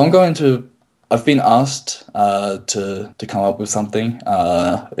 So I've been asked to come up with something.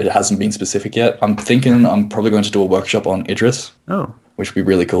 It hasn't been specific yet. I'm thinking I'm probably going to do a workshop on Idris. Oh. Which would be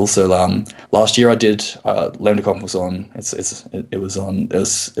really cool. So last year I did LambdaConf was on. It was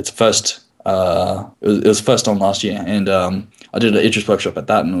first on last year, and I did an Idris workshop at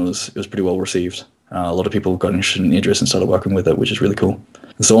that, and it was pretty well received. A lot of people got interested in Idris and started working with it, which is really cool.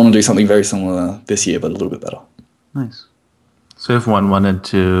 And so I want to do something very similar this year, but a little bit better. Nice. So if one wanted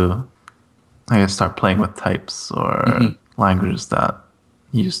to, I guess, start playing with types or languages that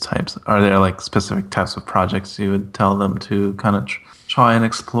use types, are there like specific types of projects you would tell them to kind of try and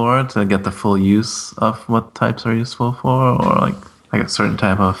explore to get the full use of what types are useful for, or like a certain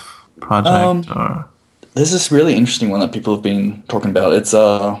type of project? Or there's this really interesting one that people have been talking about. It's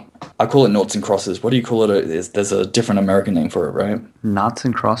I call it noughts and crosses. What do you call it? There's a different American name for it, right? Noughts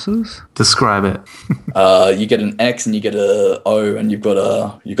and crosses? Describe it. You get an X and you get a O, and you've got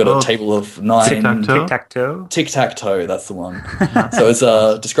a table of 9. Tic-tac-toe? Tic-tac-toe, that's the one. So it's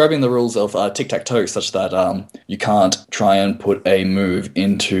describing the rules of tic-tac-toe such that you can't try and put a move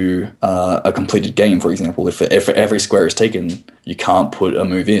into a completed game, for example. If every square is taken, you can't put a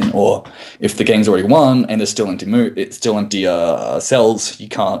move in. Or if the game's already won and there's still empty cells, you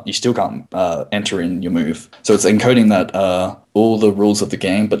still can't enter in your move. So it's encoding that all the rules of the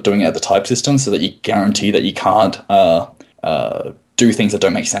game, but doing it at the type system so that you guarantee that you can't do things that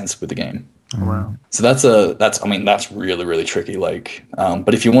don't make sense with the game. Oh, wow. So that's really, really tricky.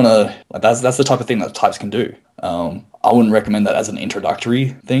 But if you want to, that's the type of thing that types can do. I wouldn't recommend that as an introductory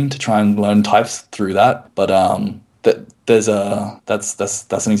thing to try and learn types through that. But that's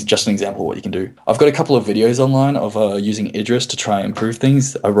just an example of what you can do. I've got a couple of videos online of using Idris to try and improve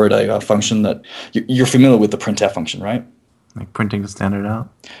things. I wrote a function that you're familiar with, the printf function, right? Like printing the standard out?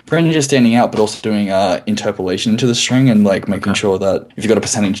 Printing just standing out, but also doing interpolation into the string and making sure that if you've got a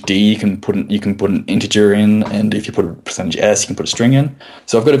percentage %d, you can put an integer in, and if you put a percentage %s, you can put a string in.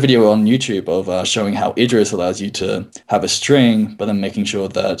 So I've got a video on YouTube of showing how Idris allows you to have a string, but then making sure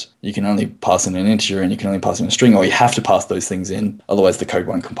that you can only pass in an integer and you can only pass in a string, or you have to pass those things in, otherwise the code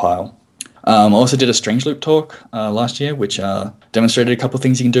won't compile. I also did a strange loop talk last year, which demonstrated a couple of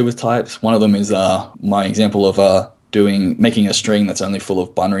things you can do with types. One of them is my example of making a string that's only full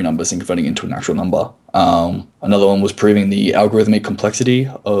of binary numbers and converting it into an actual number. Another one was proving the algorithmic complexity,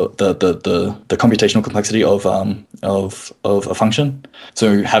 the computational complexity of a function.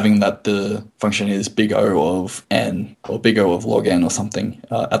 So having that the function is big O of n or big O of log n or something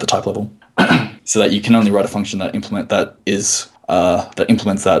at the type level, so that you can only write a function that implements that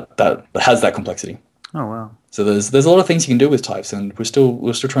has that complexity. Oh wow. So there's a lot of things you can do with types, and we're still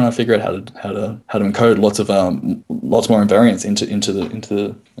trying to figure out how to encode lots more invariants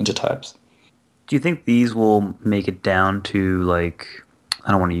into types. Do you think these will make it down to I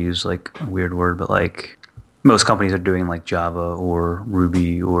don't want to use a weird word, but most companies are doing Java or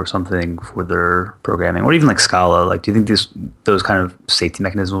Ruby or something for their programming, or even Scala? Do you think those kind of safety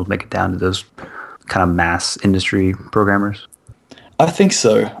mechanisms will make it down to those kind of mass industry programmers? I think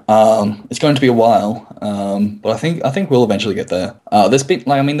so. It's going to be a while, but I think we'll eventually get there. There's been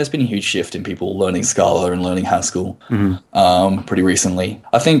a huge shift in people learning Scala and learning Haskell pretty recently.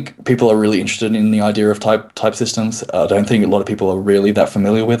 I think people are really interested in the idea of type systems. I don't think a lot of people are really that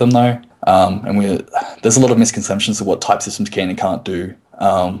familiar with them though, and there's a lot of misconceptions of what type systems can and can't do,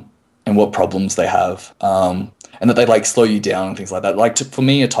 and what problems they have. And that they like slow you down and things like that. Like for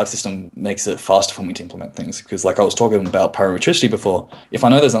me, a type system makes it faster for me to implement things because, like I was talking about parametricity before, if I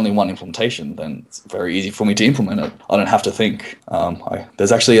know there's only one implementation, then it's very easy for me to implement it. I don't have to think.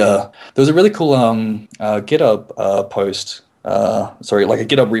 There's actually there was a really cool GitHub post. Like a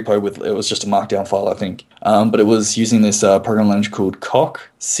GitHub repo it was just a markdown file, I think. But it was using this programming language called Coq,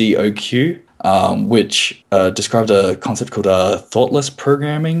 COQ. Which described a concept called thoughtless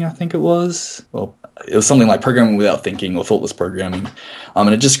programming, I think it was. Well, it was something like programming without thinking or thoughtless programming.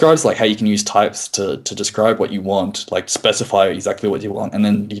 And it describes like how you can use types to describe what you want, like specify exactly what you want, and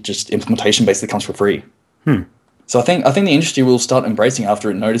then implementation basically comes for free. So I think the industry will start embracing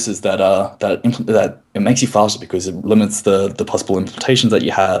after it notices that it makes you faster because it limits the possible implementations that you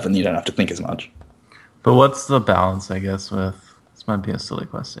have, and you don't have to think as much. But what's the balance, I guess, with this might be a silly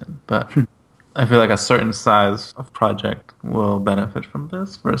question, but I feel like a certain size of project will benefit from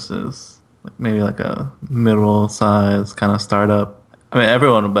this versus maybe like a middle size kind of startup. I mean,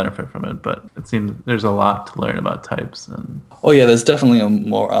 everyone will benefit from it, but it seems there's a lot to learn about types. And oh yeah, there's definitely a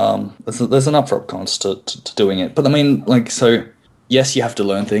more there's an upfront cost to doing it. But I mean, so yes, you have to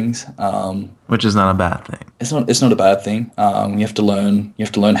learn things, which is not a bad thing. It's not a bad thing. You have to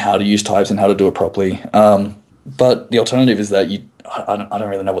learn how to use types and how to do it properly. But the alternative is that I don't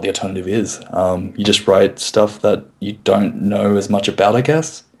really know what the alternative is. You just write stuff that you don't know as much about, I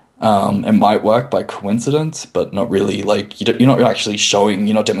guess. It might work by coincidence, but not really. Like you're not actually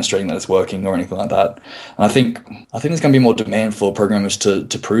you're not demonstrating that it's working or anything like that. And I think there's going to be more demand for programmers to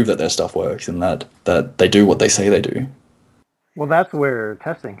prove that their stuff works and that they do what they say they do. Well, that's where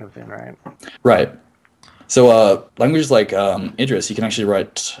testing comes in, right? Right. So languages like Idris, you can actually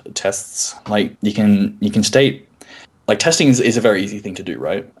write tests. Like you can state. Like testing is a very easy thing to do,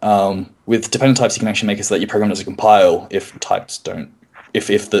 right? With dependent types, you can actually make it so that your program doesn't compile if types don't. If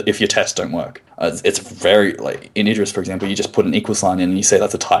your tests don't work, it's very like in Idris, for example, you just put an equal sign in and you say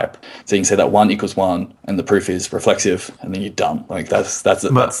that's a type. So you can say that 1 = 1, and the proof is reflexive, and then you're done. Like that's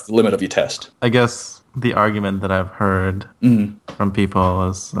the limit of your test. I guess the argument that I've heard from people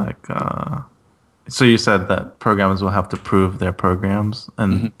is like, so you said that programmers will have to prove their programs,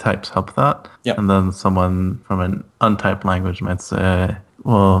 and types help that. Yep. And then someone from an untyped language might say,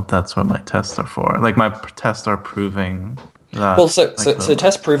 well, that's what my tests are for. Like my tests are proving. Well, so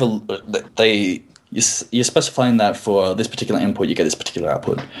test prove you're specifying that for this particular input you get this particular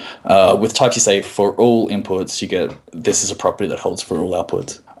output. With types, you say for all inputs you get this is a property that holds for all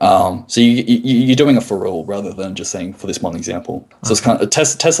outputs. So you're doing a for all rather than just saying for this one example. So it's kind of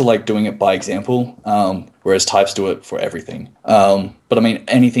tests are like doing it by example, whereas types do it for everything. But I mean,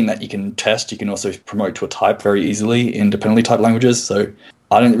 anything that you can test, you can also promote to a type very easily in dependently typed languages. So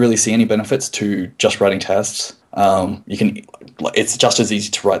I don't really see any benefits to just writing tests. It's just as easy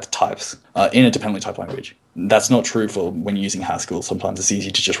to write the types in a dependently typed language. That's not true for when you're using Haskell. Sometimes it's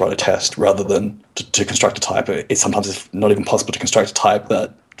easy to just write a test rather than to construct a type. Sometimes it's not even possible to construct a type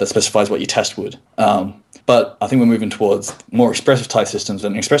that specifies what your test would. But I think we're moving towards more expressive type systems.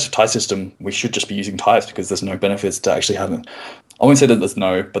 And an expressive type system, we should just be using types because there's no benefits to actually having. I wouldn't say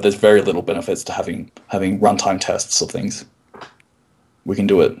that but there's very little benefits to having runtime tests of things. We can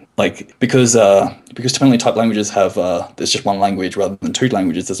do it because dependently typed languages have there's just one language rather than two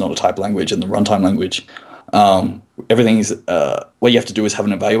languages. There's not a type language and the runtime language. Everything's what you have to do is have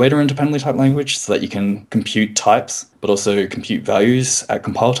an evaluator in dependently typed language so that you can compute types but also compute values at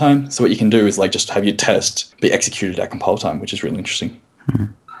compile time. So what you can do is just have your test be executed at compile time, which is really interesting.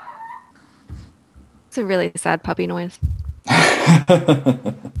 It's a really sad puppy noise. Are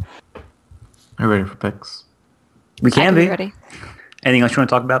you ready for picks? We can be ready. Anything else you want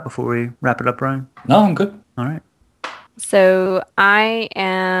to talk about before we wrap it up, Brian? No, I'm good. All right. So I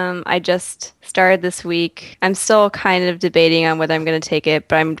just started this week. I'm still kind of debating on whether I'm going to take it,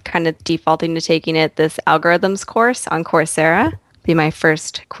 but I'm kind of defaulting to taking it, this algorithms course on Coursera. Be my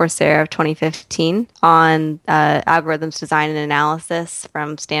first Coursera of 2015 on algorithms design and analysis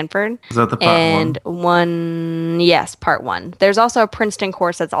from Stanford. Is that the part one? Yes, part 1. There's also a Princeton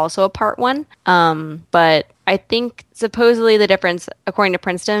course that's also a part 1. But I think supposedly the difference, according to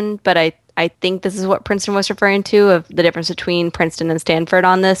Princeton, but I think this is what Princeton was referring to, of the difference between Princeton and Stanford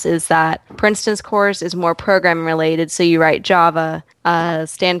on this, is that Princeton's course is more programming related, so you write Java.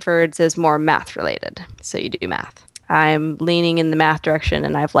 Stanford's is more math related, so you do math. I'm leaning in the math direction,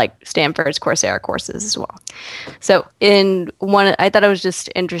 and I've like Stanford's Coursera courses as well. So I thought it was just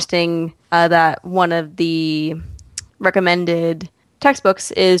interesting that one of the recommended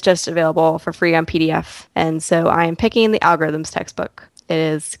textbooks is just available for free on PDF. And so I am picking the algorithms textbook. It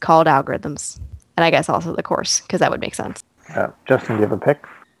is called Algorithms. And I guess also the course, because that would make sense. Justin, do you have a pick?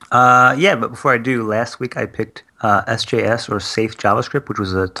 Yeah, but before I do, last week I picked SJS, or Safe JavaScript, which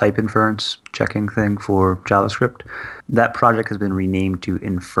was a type inference checking thing for JavaScript. That project has been renamed to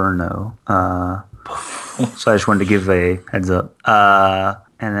Inferno. So I just wanted to give a heads up.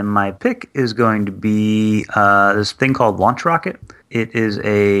 And then my pick is going to be this thing called LaunchRocket. It is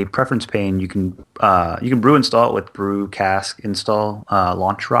a preference pane. You can brew install it with brew cask install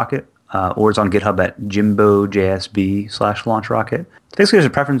LaunchRocket. Or it's on GitHub at jimbo.jsb/launchrocket. Basically, there's a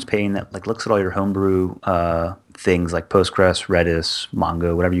preference pane that like looks at all your homebrew things like Postgres, Redis,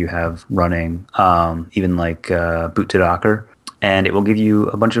 Mongo, whatever you have running, even like boot to Docker, and it will give you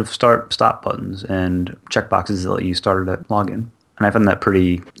a bunch of stop buttons and checkboxes that let you start at login. And I found that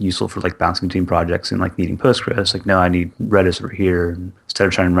pretty useful for like bouncing between projects and like needing Postgres. Like, no, I need Redis over here. And instead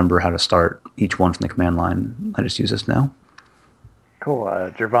of trying to remember how to start each one from the command line, I just use this now. Cool.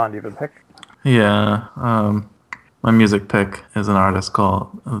 Jervon, do you have a pick? Yeah. My music pick is an artist called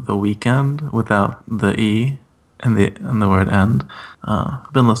The Weeknd without the E and the word end.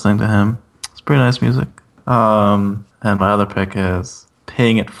 I've been listening to him. It's pretty nice music. And my other pick is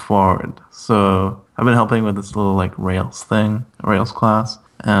Paying It Forward. So I've been helping with this little like Rails class,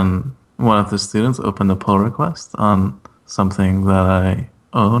 and one of the students opened a pull request on something that I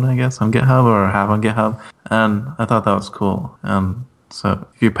own, I guess, on GitHub or have on GitHub, and I thought that was cool. And so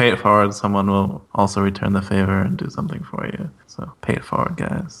if you pay it forward, someone will also return the favor and do something for you. So pay it forward,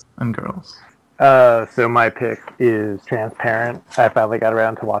 guys and girls. So my pick is Transparent. I finally got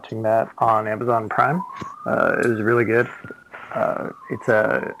around to watching that on Amazon Prime. It was really good. It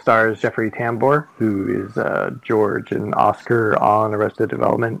stars Jeffrey Tambor, who is George and Oscar on Arrested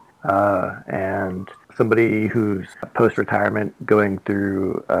Development, and somebody who's post-retirement going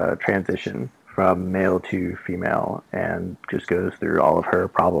through a transition from male to female, and just goes through all of her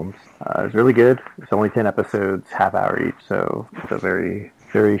problems. It's really good. It's only 10 episodes, half hour each, so it's a very,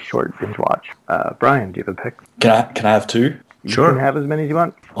 very short binge watch. Brian, do you have a pick? Can I have two? Sure. You can have as many as you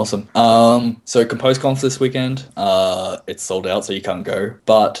want. Awesome. So ComposeConf this weekend, it's sold out, so you can't go,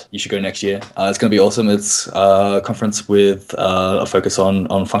 but you should go next year. It's going to be awesome. It's a conference with a focus on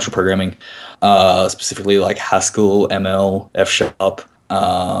functional programming, specifically like Haskell, ML, F#,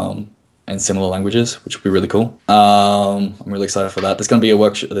 and similar languages, which will be really cool. I'm really excited for that. There's going to be a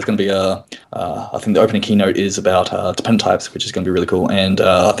workshop. There's going to be I think the opening keynote is about dependent types, which is going to be really cool. And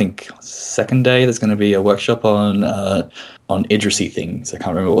I think second day there's going to be a workshop on idrisy things. I can't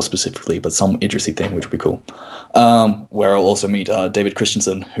remember what specifically, but some idrisy thing, which would be cool. Where I'll also meet David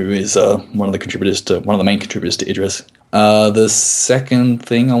Christensen, who is one of the main contributors to Idris. The second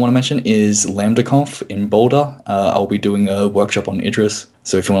thing I want to mention is LambdaConf in Boulder. I'll be doing a workshop on Idris.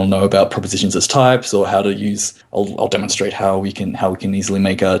 So if you want to know about propositions as types or how to use, I'll demonstrate how we can easily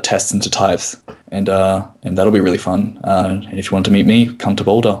make tests into types, and that'll be really fun. And if you want to meet me, come to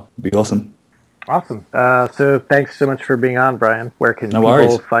Boulder. It'd be awesome. Awesome. So thanks so much for being on, Brian. Where can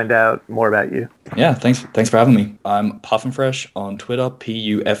people find out more about you? Yeah, thanks for having me. I'm Puffnfresh on Twitter,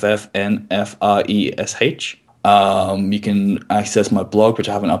 PUFFNFRESH. You can access my blog, which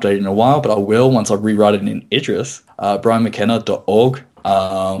I haven't updated in a while, but I will once I rewrite it in Idris, brianmckenna.org.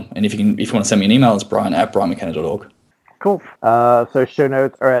 And if you want to send me an email, it's brian@brianmckenna.org. Cool. So show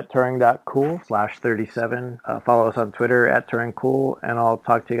notes are at turing.cool/37. Follow us on Twitter at turingcool, and I'll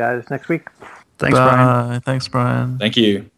talk to you guys next week. Thanks, Brian. Bye. Thanks, Brian. Thank you.